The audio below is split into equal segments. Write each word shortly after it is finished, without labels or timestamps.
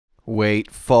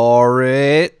Wait for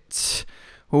it.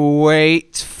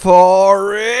 Wait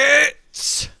for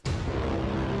it.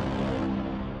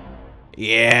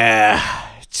 Yeah.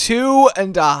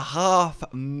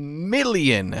 2.5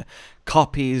 million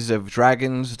copies of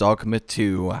Dragons Dogma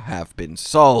 2 have been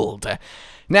sold.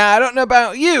 Now, I don't know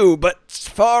about you, but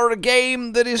for a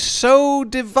game that is so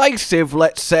divisive,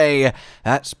 let's say,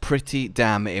 that's pretty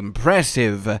damn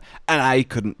impressive, and I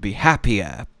couldn't be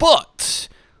happier. But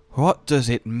what does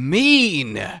it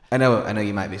mean? I know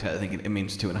you might be thinking it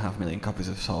means 2.5 million copies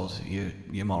have sold. You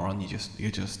moron, you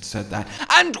just said that.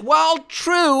 And while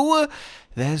true,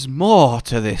 there's more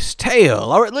to this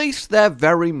tale, or at least there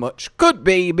very much could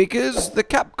be, because the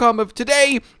Capcom of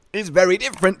today is very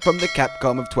different from the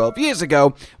Capcom of 12 years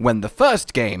ago, when the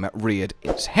first game reared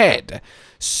its head.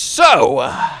 So,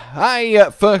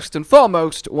 I first and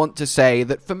foremost want to say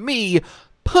that for me,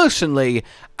 personally,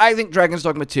 I think Dragons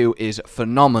Dogma 2 is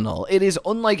phenomenal. It is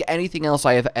unlike anything else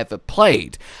I have ever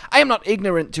played. I am not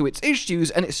ignorant to its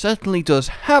issues, and it certainly does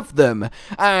have them.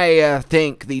 I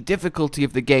think the difficulty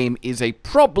of the game is a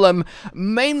problem,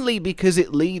 mainly because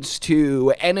it leads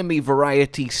to enemy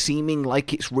variety seeming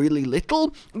like it's really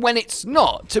little, when it's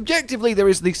not. Objectively, there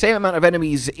is the same amount of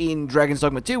enemies in Dragons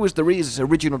Dogma 2 as there is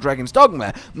original Dragons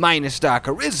Dogma, minus Dark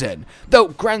Arisen, though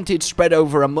granted spread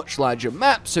over a much larger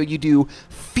map, so you do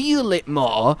feel it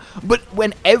more. But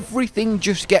when everything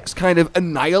just gets kind of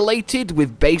annihilated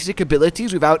with basic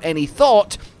abilities without any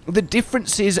thought, the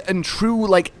differences and true,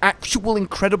 like, actual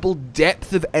incredible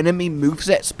depth of enemy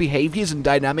movesets, behaviors, and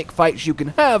dynamic fights you can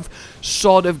have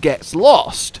sort of gets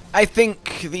lost. I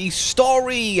think the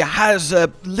story has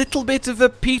a little bit of a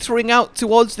petering out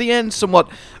towards the end, somewhat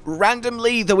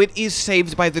randomly, though it is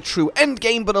saved by the true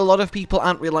endgame, but a lot of people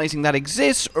aren't realizing that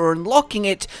exists or unlocking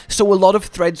it, so a lot of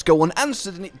threads go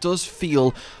unanswered, and it does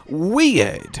feel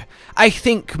weird. I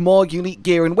think more unique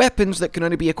gear and weapons that can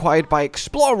only be acquired by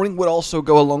exploring would also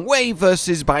go a long way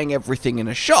versus buying everything in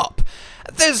a shop.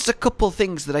 There's a couple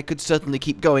things that I could certainly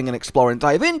keep going and explore and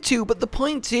dive into, but the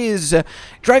point is,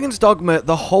 Dragons Dogma,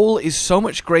 the whole is so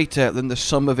much greater than the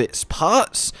sum of its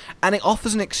parts, and it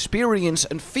offers an experience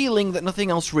and feeling that nothing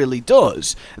else really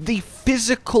does. The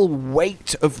physical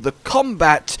weight of the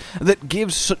combat that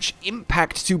gives such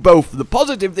impact to both the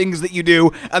positive things that you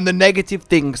do and the negative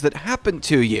things that happen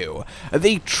to you.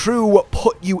 The true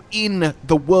put you in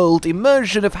the world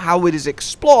immersion of how it is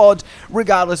explored,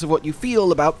 regardless of what you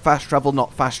feel about fast travel,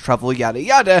 not fast travel, yada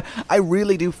yada. I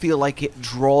really do feel like it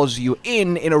draws you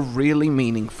in a really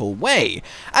meaningful way.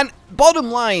 And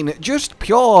bottom line, just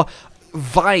pure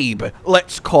vibe,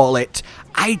 let's call it.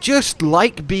 I just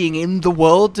like being in the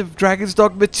world of Dragons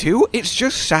Dogma 2. It's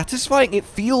just satisfying. It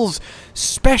feels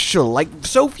special. Like,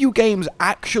 so few games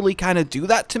actually kind of do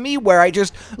that to me, where I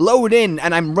just load in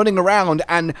and I'm running around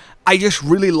and I just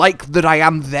really like that I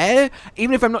am there.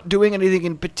 Even if I'm not doing anything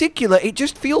in particular, it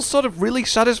just feels sort of really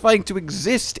satisfying to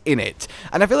exist in it.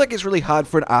 And I feel like it's really hard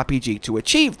for an RPG to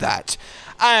achieve that.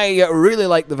 I really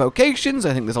like the vocations.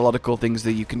 I think there's a lot of cool things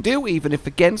that you can do, even if,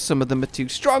 again, some of them are too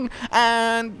strong.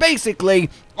 And basically,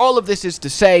 all of this is to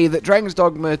say that Dragons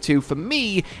Dogma 2, for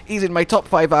me, is in my top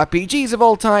 5 RPGs of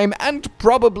all time, and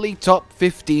probably top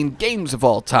 15 games of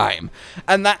all time.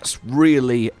 And that's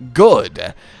really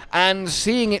good. And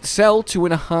seeing it sell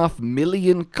 2.5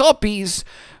 million copies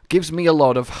gives me a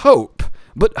lot of hope.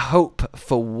 But hope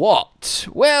for what?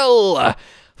 Well,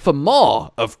 for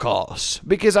more, of course,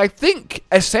 because I think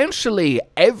essentially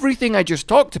everything I just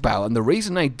talked about, and the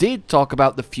reason I did talk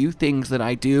about the few things that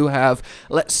I do have,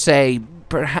 let's say,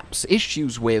 perhaps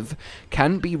issues with,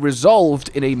 can be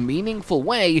resolved in a meaningful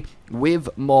way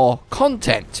with more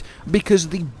content, because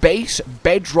the base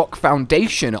bedrock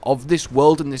foundation of this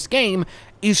world and this game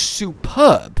is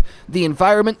superb. The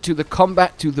environment, to the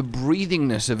combat, to the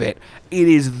breathingness of it, it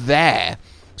is there.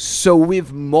 So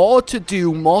with more to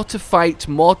do, more to fight,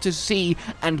 more to see,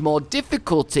 and more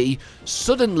difficulty,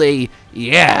 suddenly,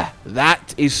 yeah,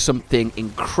 that is something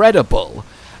incredible.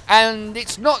 And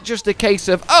it's not just a case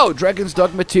of, oh, Dragons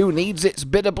Dogma 2 needs its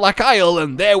Bitter Black Isle,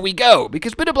 and there we go.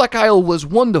 Because Bitter Black Isle was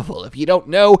wonderful. If you don't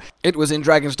know, it was in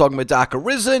Dragons Dogma Dark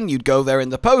Arisen. You'd go there in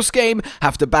the post-game,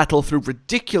 have to battle through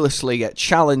ridiculously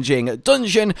challenging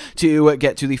dungeon to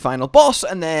get to the final boss,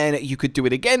 and then you could do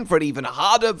it again for an even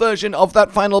harder version of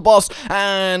that final boss,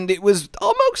 and it was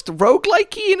almost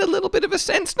roguelike-y in a little bit of a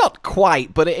sense. Not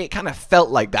quite, but it kind of felt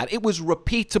like that. It was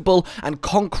repeatable and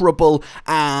conquerable,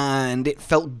 and it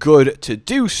felt good to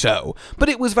do so, but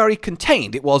it was very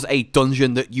contained. It was a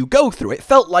dungeon that you go through. It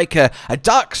felt like a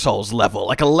Dark Souls level,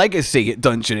 like a legacy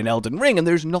dungeon in Elden Ring, and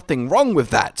there's nothing wrong with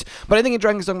that. But I think in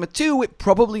Dragons Dogma 2, it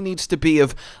probably needs to be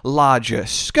of larger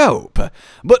scope.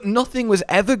 But nothing was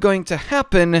ever going to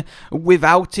happen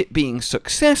without it being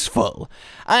successful.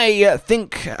 I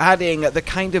think adding the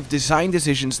kind of design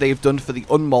decisions they've done for the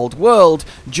Unmoored World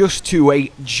just to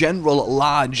a general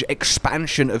large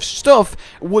expansion of stuff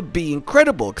would be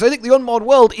incredible, because I think the Unmoored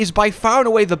World is by far and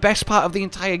away the best part of the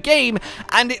entire game,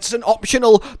 and it's an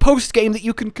optional post-game that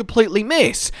you can completely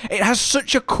miss. It has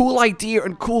such a cool idea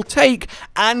and cool take,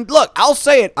 and look, I'll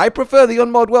say it, I prefer the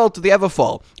Unmoored World to the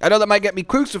Everfall. I know that might get me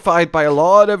crucified by a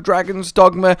lot of Dragons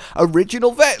Dogma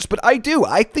original vets, but I do.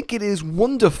 I think it is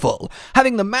wonderful.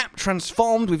 Having the map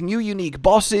transformed with new unique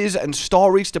bosses and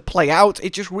stories to play out,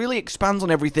 it just really expands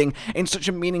on everything in such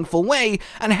a meaningful way,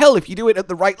 and hell, if you do it at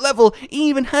the right level,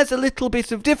 even has a little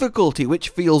bit of difficulty, which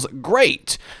feels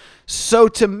great. So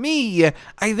to me,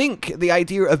 I think the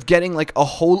idea of getting like a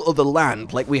whole other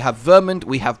land, like we have Vermont,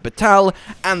 we have Batal,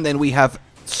 and then we have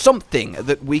something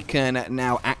that we can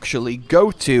now actually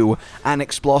go to and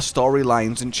explore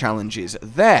storylines and challenges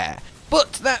there.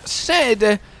 But that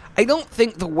said, I don't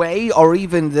think the way, or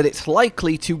even that it's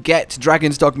likely to get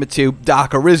Dragons Dogma 2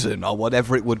 Dark Arisen, or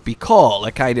whatever it would be called,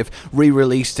 a kind of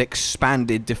re-released,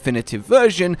 expanded, definitive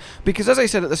version, because as I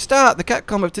said at the start, the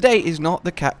Capcom of today is not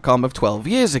the Capcom of 12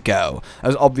 years ago,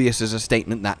 as obvious as a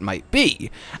statement that might be.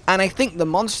 And I think the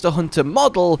Monster Hunter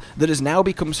model that has now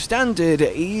become standard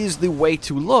is the way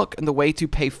to look and the way to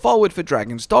pay forward for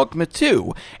Dragons Dogma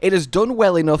 2. It has done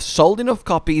well enough, sold enough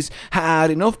copies,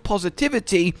 had enough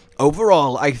positivity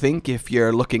overall, I think, if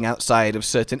you're looking outside of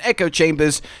certain echo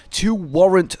chambers, to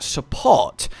warrant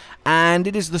support. And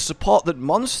it is the support that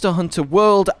Monster Hunter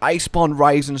World, Iceborne,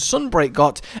 Rise, and Sunbreak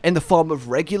got in the form of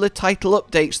regular title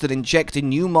updates that inject a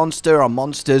new monster or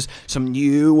monsters, some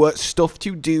new stuff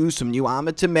to do, some new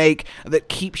armor to make, that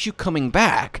keeps you coming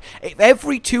back. If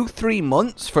every 2-3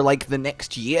 months for like the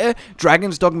next year,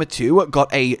 Dragons Dogma 2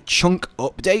 got a chunk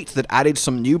update that added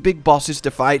some new big bosses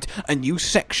to fight, a new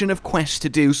section of quests to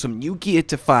do, some new gear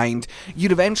to find,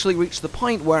 you'd eventually reach the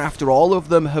point where after all of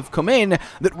them have come in,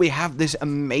 that we have this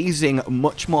amazing,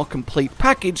 much more complete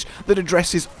package that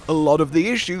addresses a lot of the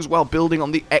issues while building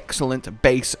on the excellent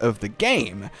base of the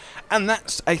game. And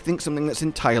that's, I think, something that's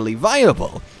entirely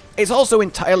viable. It's also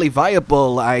entirely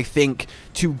viable, I think,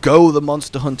 to go the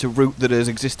Monster Hunter route that has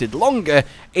existed longer,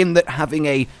 in that having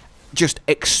a just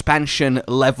expansion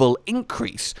level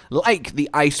increase, like the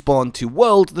Iceborne to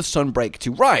World, the Sunbreak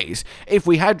to Rise. If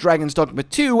we had Dragons Dogma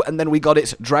 2, and then we got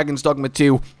its Dragons Dogma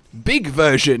 2 big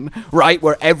version, right,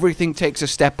 where everything takes a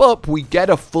step up, we get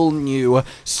a full new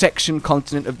section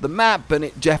continent of the map, and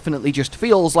it definitely just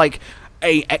feels like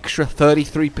a extra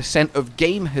 33% of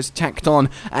game has tacked on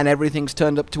and everything's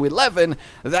turned up to 11,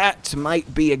 that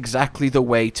might be exactly the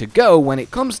way to go when it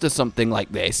comes to something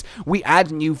like this. We add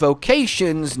new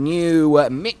vocations, new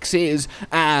mixes,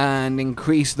 and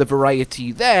increase the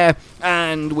variety there,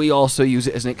 and we also use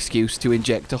it as an excuse to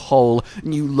inject a whole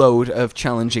new load of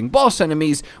challenging boss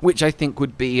enemies, which I think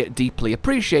would be deeply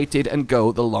appreciated and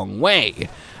go the long way.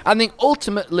 I think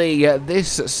ultimately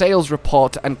this sales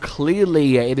report, and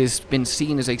clearly it has been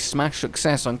seen as a smash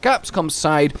success on Capcom's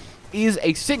side, is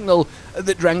a signal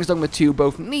that Dragons Dogma 2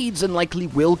 both needs and likely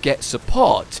will get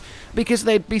support, because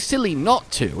they'd be silly not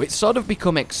to. It's sort of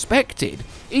become expected.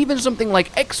 Even something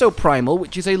like Exoprimal,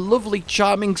 which is a lovely,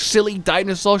 charming, silly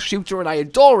dinosaur shooter, and I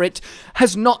adore it,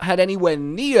 has not had anywhere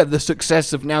near the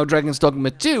success of now Dragons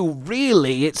Dogma 2,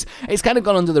 really. It's kind of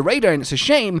gone under the radar, and it's a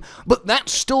shame, but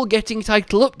that's still getting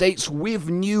title updates with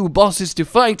new bosses to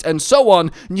fight, and so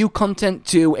on, new content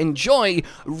to enjoy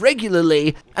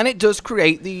regularly, and it does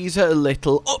create these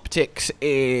little upticks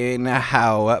in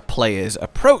how players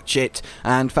approach it,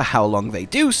 and for how long they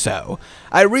do so.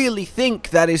 I really think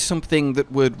that is something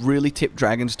that would really tip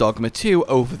Dragons Dogma 2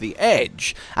 over the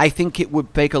edge. I think it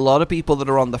would make a lot of people that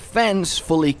are on the fence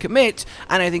fully commit,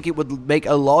 and I think it would make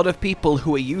a lot of people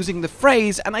who are using the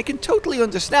phrase, and I can totally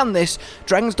understand this,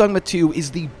 Dragons Dogma 2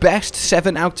 is the best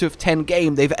 7 out of 10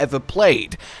 game they've ever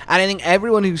played. And I think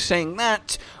everyone who's saying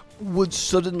that would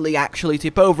suddenly actually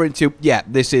tip over into, yeah,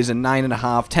 this is a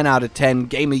 9.5, 10 out of 10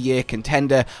 Game of Year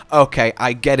contender. Okay,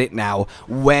 I get it now,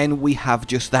 when we have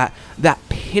just that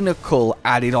pinnacle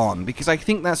added on, because I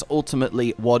think that's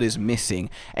ultimately what is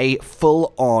missing. A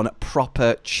full-on,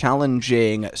 proper,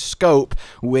 challenging scope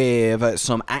with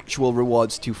some actual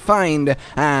rewards to find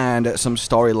and some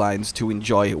storylines to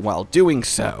enjoy while doing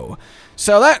so.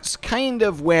 So that's kind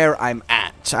of where I'm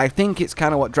at. but I think it's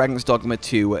kind of what Dragons Dogma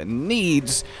 2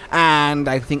 needs, and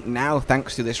I think now,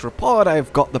 thanks to this report,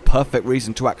 I've got the perfect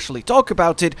reason to actually talk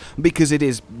about it, because it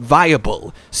is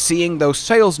viable. Seeing those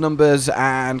sales numbers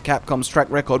and Capcom's track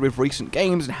record with recent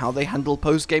games and how they handle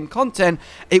post-game content,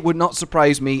 it would not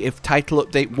surprise me if Title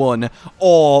Update 1,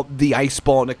 or the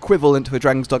Iceborne equivalent to a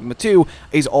Dragons Dogma 2,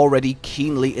 is already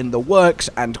keenly in the works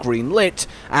and green-lit,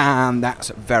 and that's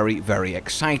very, very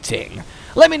exciting.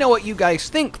 Let me know what you guys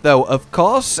think, though, of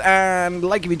course, and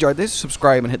like if you enjoyed this,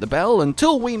 subscribe and hit the bell.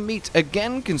 Until we meet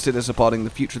again, consider supporting the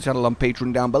future channel on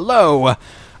Patreon down below.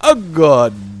 A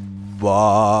goodbye.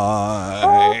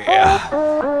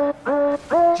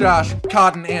 Josh,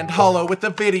 Cotton, and Hollow with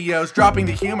the videos, dropping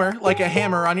the humor like a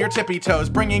hammer on your tippy toes,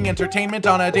 bringing entertainment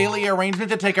on a daily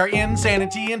arrangement to take our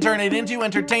insanity and turn it into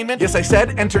entertainment. Yes, I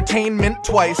said entertainment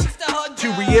twice,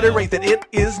 to reiterate that it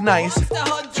is nice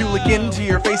to look into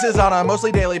your faces on a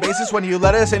mostly daily basis when you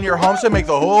let us in your homes to make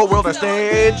the whole world a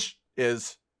stage.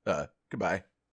 Goodbye.